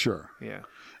thing. Sure. Yeah.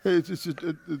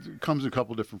 It comes in a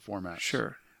couple different formats.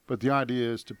 Sure. But the idea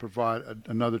is to provide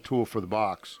another tool for the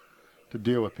box to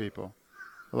deal with people.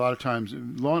 A lot of times,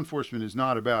 law enforcement is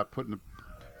not about putting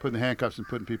the handcuffs and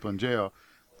putting people in jail.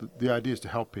 The idea is to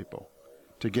help people,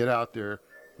 to get out there,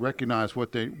 recognize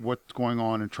what's going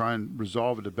on, and try and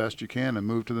resolve it the best you can, and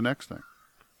move to the next thing.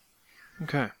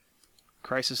 Okay.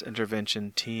 Crisis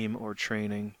intervention team or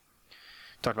training.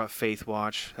 Talk about Faith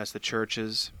Watch. That's the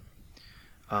churches.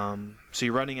 So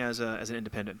you're running as an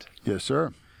independent. Yes,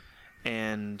 sir.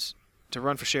 And to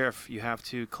run for sheriff, you have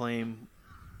to claim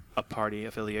a party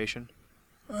affiliation.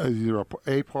 Either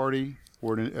a party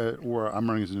or I'm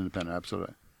running as an independent.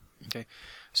 Absolutely. Okay.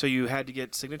 So you had to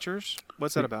get signatures.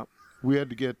 What's that about? We had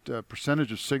to get a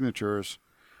percentage of signatures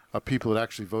of people that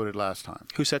actually voted last time.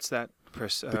 Who sets that?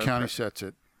 The county sets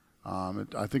it.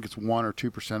 I think it's 1 or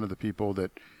 2% of the people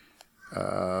that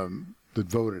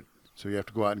voted. So you have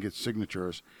to go out and get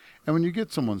signatures. And when you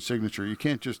get someone's signature, you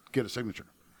can't just get a signature.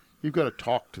 You've got to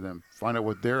talk to them, find out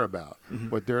what they're about,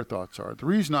 what their thoughts are. The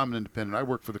reason I'm an independent, I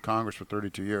worked for the Congress for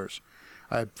 32 years.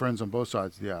 I had friends on both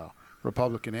sides of the aisle,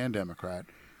 Republican and Democrat.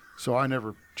 So I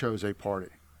never chose a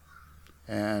party.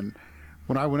 And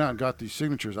when I went out and got these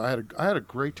signatures, I had a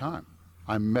great time.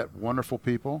 I met wonderful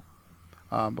people.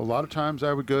 A lot of times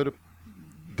I would go to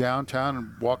downtown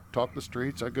and talk the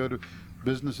streets. I'd go to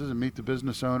businesses and meet the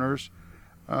business owners.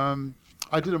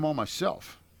 I did them all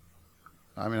myself.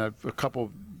 I mean, a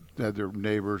couple had their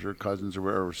neighbors or cousins or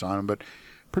whatever sign them, but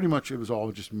pretty much it was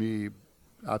all just me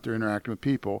out there interacting with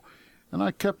people. And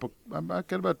I got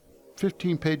about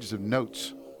 15 pages of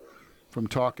notes from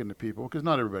talking to people, because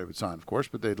not everybody would sign, of course,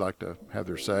 but they'd like to have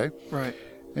their say. Right.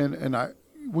 And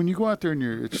when you go out there and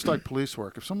it's just like police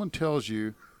work. If someone tells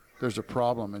you there's a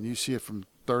problem and you see it from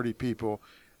 30 people,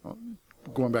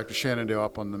 going back to Shenandoah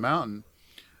up on the mountain,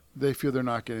 they feel they're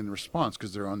not getting the response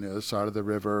because they're on the other side of the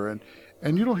river.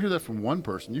 And you don't hear that from one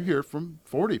person. You hear it from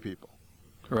 40 people.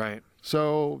 Right.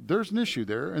 So there's an issue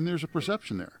there, and there's a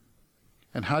perception there.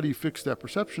 And how do you fix that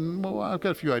perception? Well, I've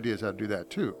got a few ideas how to do that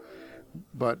too.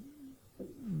 But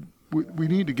we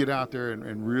need to get out there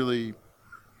and really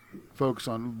focus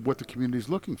on what the community is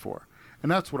looking for.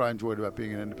 And that's what I enjoyed about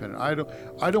being an independent.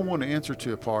 I don't want to answer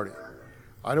to a party.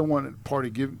 I don't want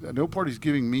no party's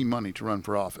giving me money to run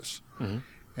for office. Mm-hmm.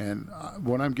 And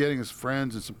what I'm getting is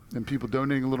friends and people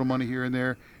donating a little money here and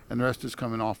there, and the rest is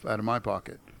coming off out of my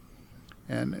pocket.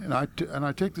 And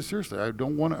I take this seriously. I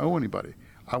don't want to owe anybody.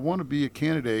 I want to be a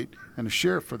candidate and a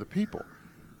sheriff for the people.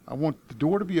 I want the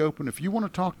door to be open. If you want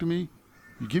to talk to me,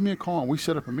 you give me a call and we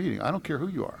set up a meeting. I don't care who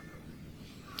you are.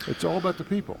 It's all about the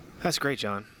people. That's great,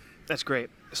 John. That's great.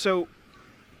 So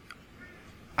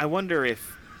I wonder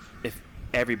if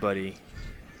everybody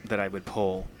that I would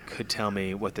poll could tell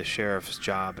me what the sheriff's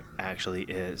job actually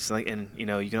is. Like, and you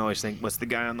can always think, what's the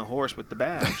guy on the horse with the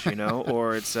badge,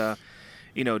 or it's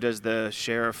does the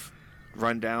sheriff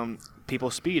run down people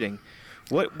speeding?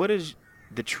 What is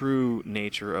the true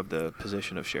nature of the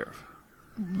position of sheriff?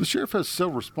 The sheriff has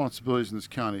several responsibilities in this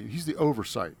county. He's the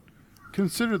oversight.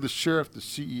 Consider the sheriff the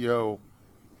CEO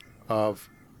of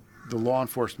the law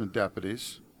enforcement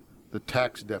deputies, the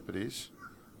tax deputies,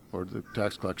 or the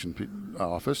tax collection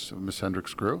office of Ms.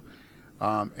 Hendricks' crew,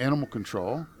 animal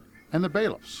control, and the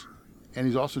bailiffs. And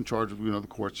he's also in charge of the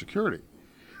court security.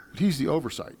 But he's the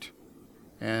oversight.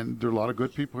 And there are a lot of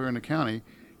good people here in the county.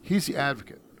 He's the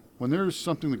advocate. When there's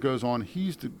something that goes on,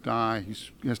 he's the guy. He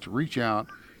has to reach out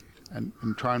and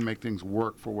try and make things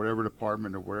work for whatever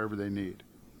department or whatever they need.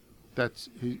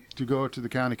 To go to the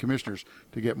county commissioners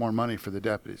to get more money for the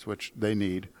deputies, which they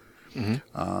need.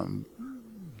 Mm-hmm.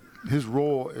 His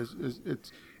role is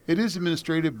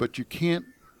administrative, but you can't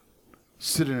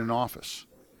sit in an office.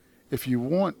 If you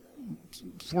want,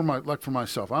 for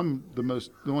myself, I'm the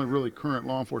only really current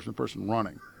law enforcement person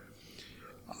running.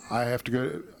 I have to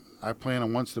go. I plan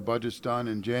on, once the budget's done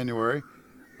in January,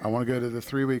 I want to go to the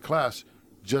 3-week class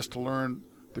just to learn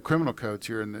the criminal codes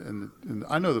here.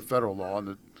 I know the federal law and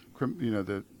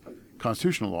the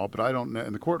constitutional law, but I don't know,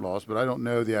 and the court laws, but I don't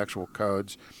know the actual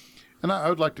codes. And I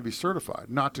would like to be certified,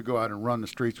 not to go out and run the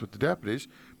streets with the deputies,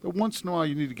 but once in a while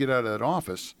you need to get out of that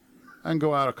office and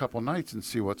go out a couple nights and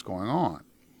see what's going on.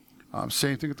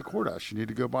 Same thing at the courthouse. You need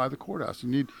to go by the courthouse.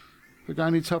 The guy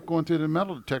needs help going through the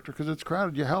metal detector because it's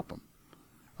crowded. You help him.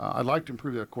 I'd like to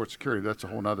improve that court security. That's a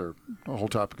whole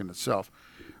topic in itself.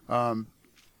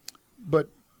 But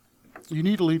you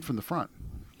need to lead from the front.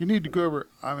 You need to go over.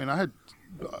 I had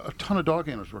a ton of dog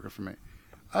handlers working for me.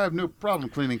 I have no problem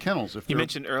cleaning kennels. You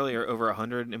mentioned earlier over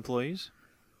 100 employees?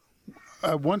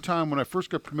 One time when I first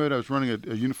got promoted, I was running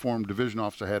a uniform division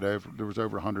office. There was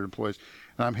over 100 employees,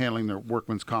 and I'm handling their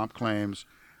workman's comp claims.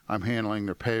 I'm handling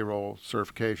their payroll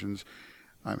certifications.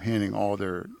 I'm handling all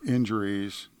their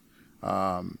injuries.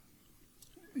 Anything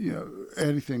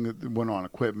that went on,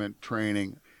 equipment,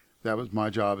 training. That was my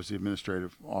job as the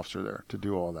administrative officer there, to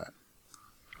do all that.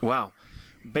 Wow.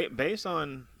 Based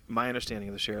on my understanding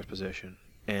of the sheriff's position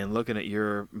and looking at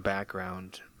your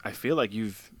background, I feel like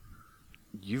you've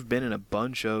been in a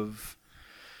bunch of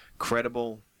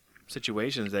credible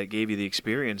situations that gave you the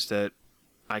experience that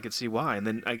I could see why. And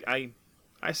then I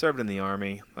served in the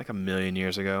Army like a million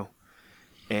years ago.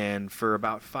 And for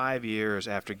about 5 years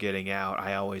after getting out,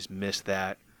 I always missed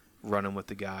that running with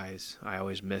the guys. I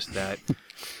always missed that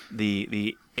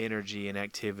the energy and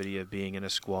activity of being in a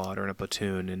squad or in a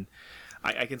platoon. And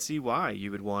I can see why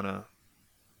you'd want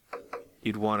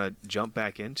to jump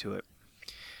back into it.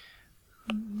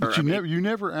 But you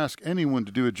never ask anyone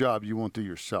to do a job you won't do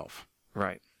yourself.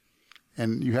 Right.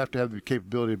 And you have to have the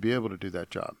capability to be able to do that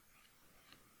job.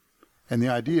 And the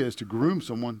idea is to groom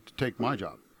someone to take my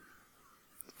job.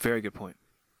 Very good point.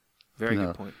 Very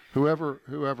good point. Whoever,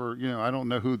 I don't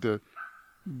know who the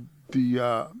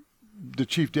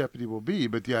chief deputy will be,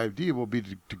 but the idea will be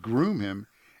to groom him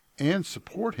and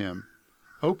support him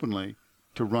openly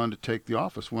to take the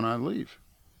office when I leave.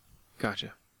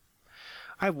 Gotcha.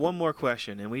 I have one more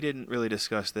question, and we didn't really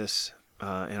discuss this in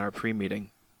our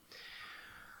pre-meeting.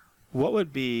 What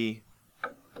would be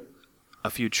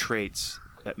a few traits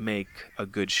that make a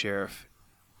good sheriff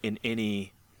in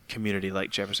any community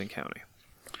like Jefferson County?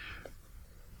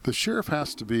 The sheriff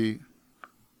has to be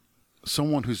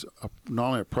someone who's not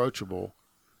only approachable,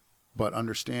 but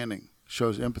understanding,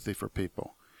 shows empathy for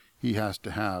people. He has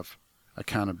to have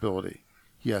accountability.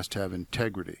 He has to have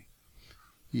integrity.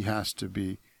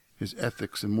 His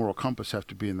ethics and moral compass have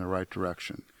to be in the right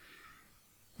direction.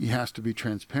 He has to be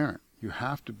transparent. You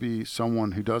have to be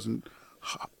someone who doesn't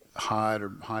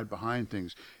hide behind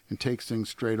things and takes things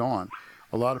straight on.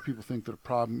 A lot of people think that a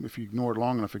problem, if you ignore it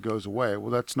long enough, it goes away.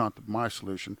 Well, that's not my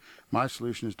solution. My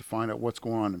solution is to find out what's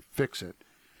going on and fix it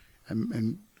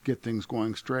and get things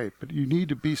going straight. But you need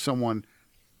to be someone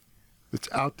that's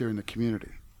out there in the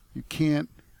community. You can't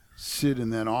sit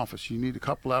in that office. You need a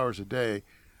couple hours a day,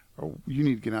 or you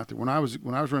need to get out there. When I was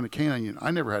running the canine unit,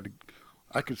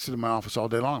 I could sit in my office all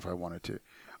day long if I wanted to.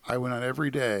 I went out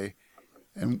every day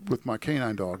and with my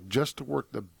canine dog just to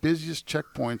work the busiest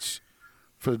checkpoints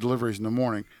for the deliveries in the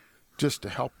morning, just to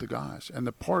help the guys. And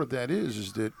the part of that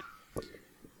is that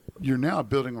you're now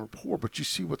building a rapport, but you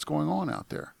see what's going on out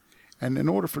there. And in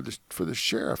order for the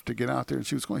sheriff to get out there and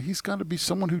see what's going on, he's got to be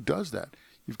someone who does that.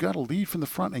 You've got to lead from the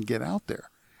front and get out there.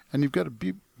 And you've got to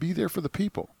be there for the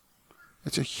people.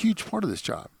 It's a huge part of this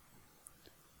job.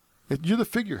 You're the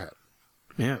figurehead.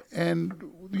 Yeah. And,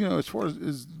 as far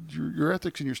as your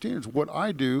ethics and your standards, what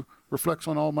I do reflects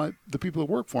on the people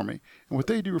that work for me. And what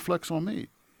they do reflects on me.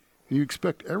 And you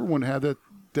expect everyone to have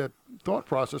that thought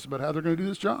process about how they're going to do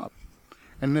this job.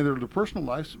 And their personal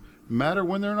lives matter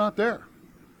when they're not there.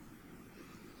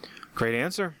 Great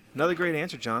answer. Another great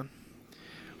answer, John.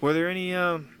 Were there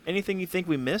anything you think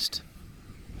we missed?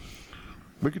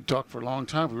 We could talk for a long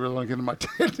time if we really want to get into my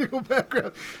technical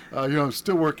background. I'm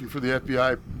still working for the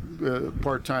FBI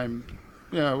part-time,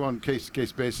 on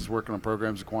case-to-case basis, working on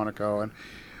programs at Quantico. And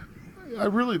I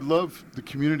really love the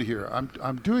community here.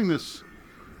 I'm doing this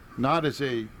not as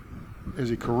a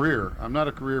career. I'm not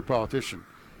a career politician.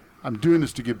 I'm doing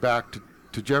this to give back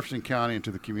to Jefferson County and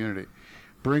to the community.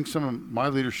 Bring some of my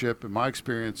leadership and my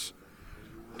experience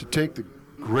to take the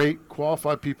great,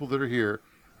 qualified people that are here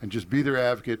and just be their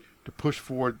advocate to push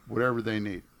forward whatever they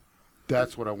need.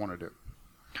 That's what I want to do.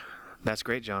 That's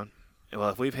great, John. Well,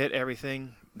 if we've hit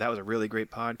everything, that was a really great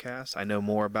podcast. I know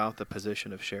more about the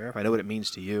position of sheriff. I know what it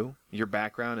means to you. Your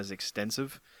background is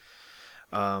extensive.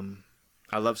 I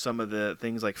love some of the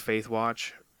things like Faith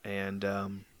Watch and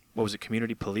what was it,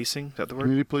 community policing? Is that the word?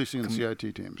 Community policing and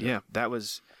CIT teams. Yeah,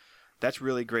 that's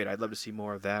really great. I'd love to see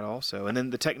more of that also. And then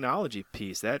the technology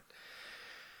piece, that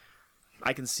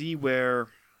I can see where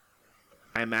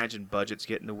I imagine budgets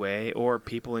get in the way, or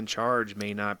people in charge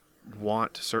may not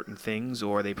want certain things,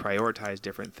 or they prioritize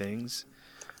different things.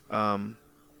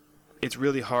 It's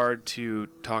really hard to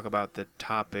talk about the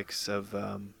topics of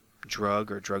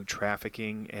drug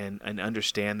trafficking and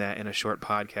understand that in a short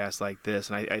podcast like this.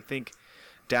 And I think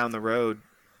down the road,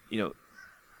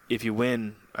 if you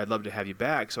win, I'd love to have you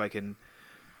back so I can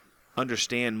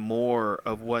understand more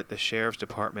of what the sheriff's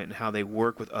department and how they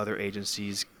work with other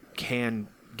agencies can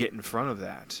get in front of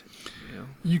that.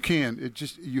 You can.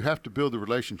 You have to build the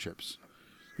relationships.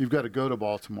 You've got to go to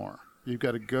Baltimore. You've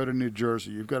got to go to New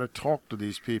Jersey. You've got to talk to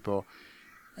these people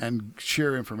and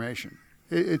share information.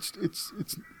 It's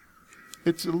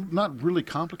not really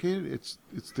complicated. It's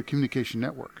the communication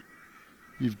network.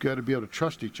 You've got to be able to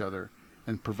trust each other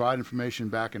and provide information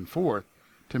back and forth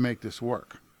to make this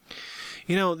work.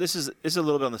 This is a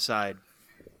little bit on the side,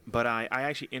 but I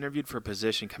actually interviewed for a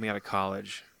position coming out of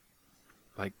college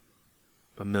like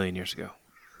a million years ago.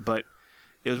 But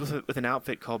it was with an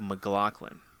outfit called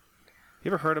McLaughlin. You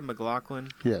ever heard of McLaughlin?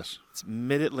 Yes. It's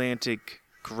Mid-Atlantic,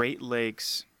 Great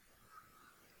Lakes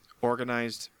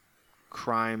Organized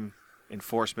Crime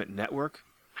Enforcement Network.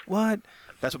 What?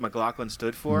 That's what McLaughlin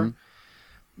stood for.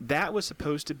 Mm-hmm. That was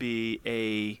supposed to be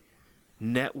a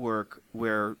network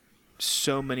where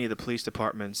so many of the police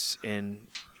departments and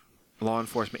law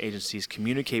enforcement agencies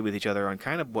communicate with each other on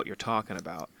kind of what you're talking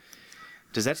about.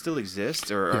 Does that still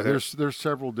exist? Or there's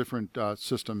several different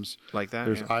systems like that.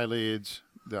 There's iLeads.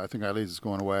 I think iLeads is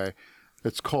going away.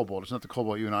 It's Cobalt. It's not the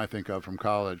Cobalt you and I think of from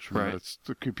college. Right. It's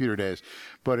the computer days.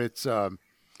 But it's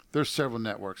there's several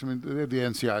networks. I mean, they have the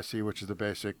NCIC, which is the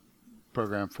basic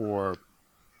program for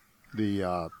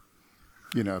the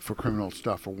for criminal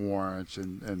stuff, for warrants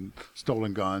and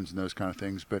stolen guns and those kind of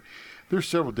things. But there's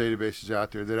several databases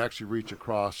out there that actually reach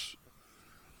across,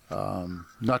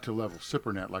 not to the level of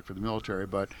SIPRNet like for the military,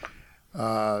 but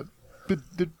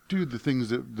do the things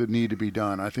that need to be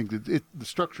done. I think that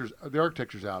the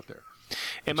architecture's out there.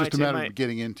 It's just a matter of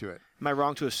getting into it. Am I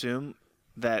wrong to assume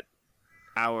that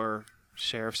our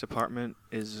sheriff's department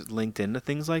is linked into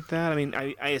things like that? I mean,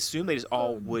 I assume they just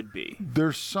all would be.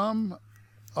 There's some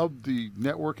of the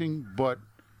networking, but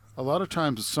a lot of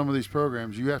times some of these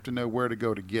programs, you have to know where to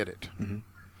go to get it. Mm-hmm.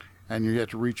 And you have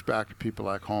to reach back to people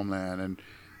like Homeland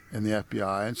and the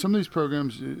FBI. And some of these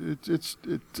programs, it's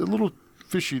a little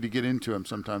fishy to get into them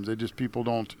sometimes. People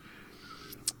don't,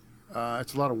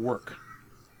 it's a lot of work.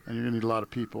 And you're going to need a lot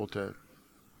of people to,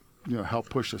 help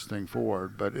push this thing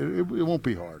forward. But it won't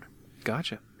be hard.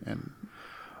 Gotcha. And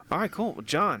all right, cool. Well,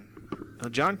 John,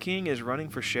 John King is running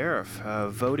for sheriff.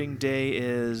 Voting day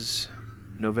is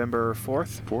November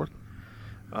 4th.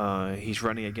 4th? He's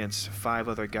running against 5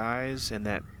 other guys, and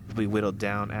that will be whittled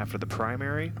down after the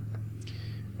primary.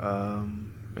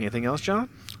 Anything else, John?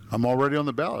 I'm already on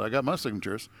the ballot. I got my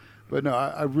signatures. But no,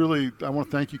 I want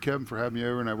to thank you, Kevin, for having me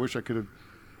over, and I wish I could have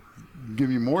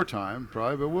given you more time,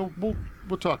 probably, but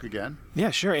we'll talk again. Yeah,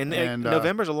 sure. And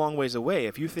November's a long ways away.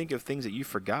 If you think of things that you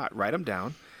forgot, write them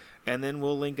down, and then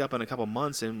we'll link up in a couple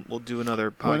months, and we'll do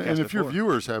another podcast. And if your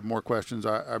viewers have more questions,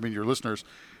 I mean your listeners,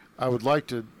 I would like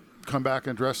to come back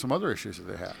and address some other issues that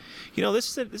they have.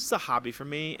 This is a hobby for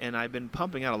me, and I've been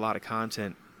pumping out a lot of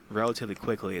content relatively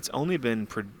quickly. It's only been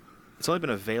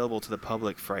available to the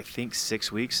public for I think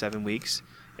 6 weeks, 7 weeks,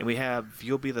 and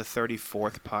you'll be the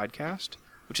 34th podcast,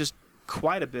 which is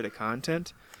quite a bit of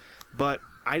content. But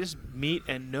I just meet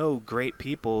and know great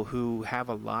people who have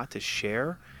a lot to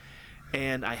share,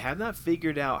 and I have not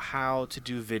figured out how to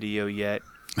do video yet.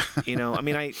 I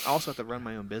mean, I also have to run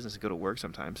my own business and go to work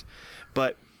sometimes,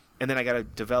 and then I got to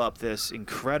develop this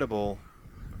incredible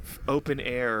open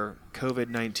air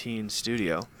COVID-19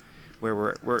 studio where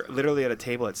we're literally at a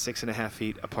table at 6.5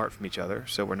 feet apart from each other,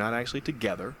 so we're not actually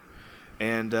together,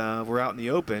 and we're out in the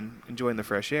open enjoying the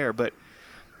fresh air. But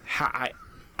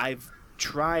I've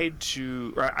tried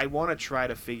to, or I want to try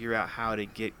to figure out how to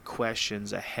get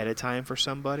questions ahead of time for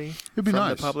somebody from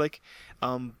the public.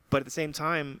 But at the same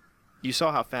time, you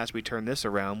saw how fast we turned this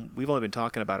around. We've only been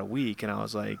talking about a week, and I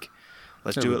was like,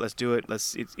 let's do it.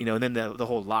 And then the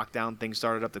whole lockdown thing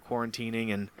started up, the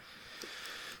quarantining, and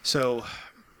so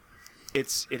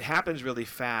it happens really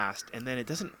fast, and then it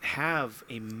doesn't have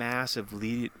a massive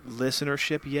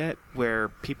listenership yet where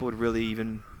people would really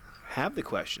even have the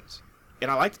questions. And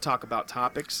I like to talk about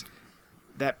topics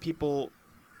that people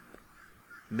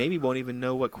maybe won't even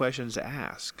know what questions to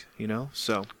ask,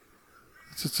 So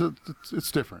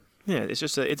it's different. Yeah,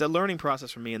 it's a learning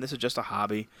process for me, and this is just a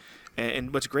hobby.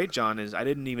 And what's great, John, is I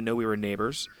didn't even know we were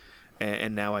neighbors,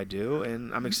 and now I do,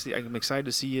 and I'm excited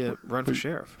to see you run for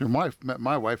sheriff. Your wife met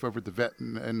my wife over at the vet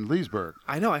in Leesburg.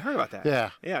 I know, I heard about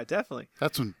that. Yeah, definitely.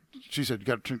 That's when she said you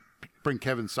got to bring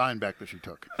Kevin's sign back that she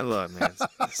took. Look, man,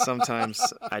 sometimes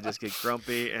I just get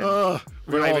grumpy, and we're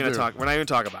not even talk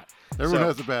about it. Everyone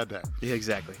has a bad day. Yeah,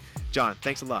 exactly. John,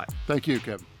 thanks a lot. Thank you,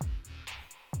 Kevin.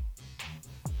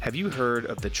 Have you heard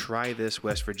of the Try This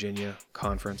West Virginia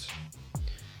conference?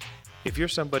 If you're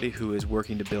somebody who is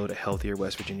working to build a healthier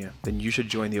West Virginia, then you should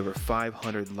join the over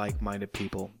 500 like-minded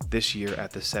people this year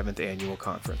at the 7th annual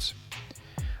conference.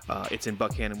 It's in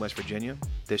Buckhannon, West Virginia.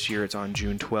 This year it's on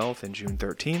June 12th and June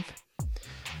 13th.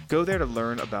 Go there to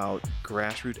learn about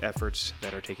grassroots efforts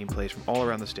that are taking place from all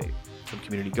around the state, from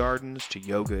community gardens to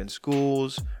yoga in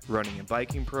schools, running and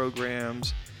biking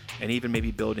programs, and even maybe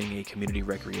building a community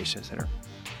recreation center.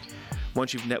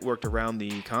 Once you've networked around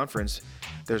the conference,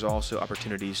 there's also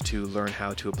opportunities to learn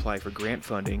how to apply for grant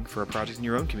funding for a project in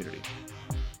your own community.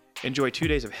 Enjoy 2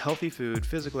 days of healthy food,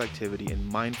 physical activity, and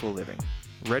mindful living.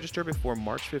 Register before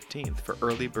March 15th for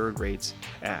early bird rates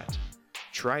at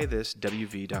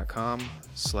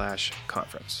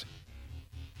trythiswv.com/conference.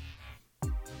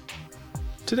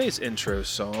 Today's intro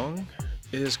song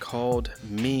is called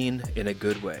Mean in a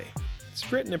Good Way. It's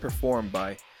written and performed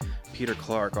by Peter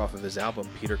Clark off of his album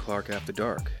Peter Clark After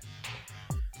Dark.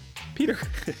 Peter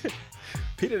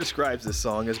describes this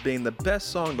song as being the best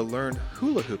song to learn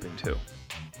hula hooping to.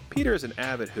 Peter is an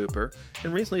avid hooper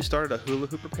and recently started a hula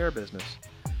hoop repair business.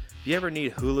 If you ever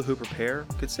need hula hoop repair,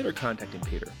 consider contacting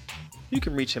Peter. You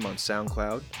can reach him on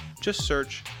SoundCloud. Just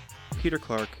search Peter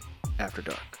Clark After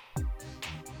Dark.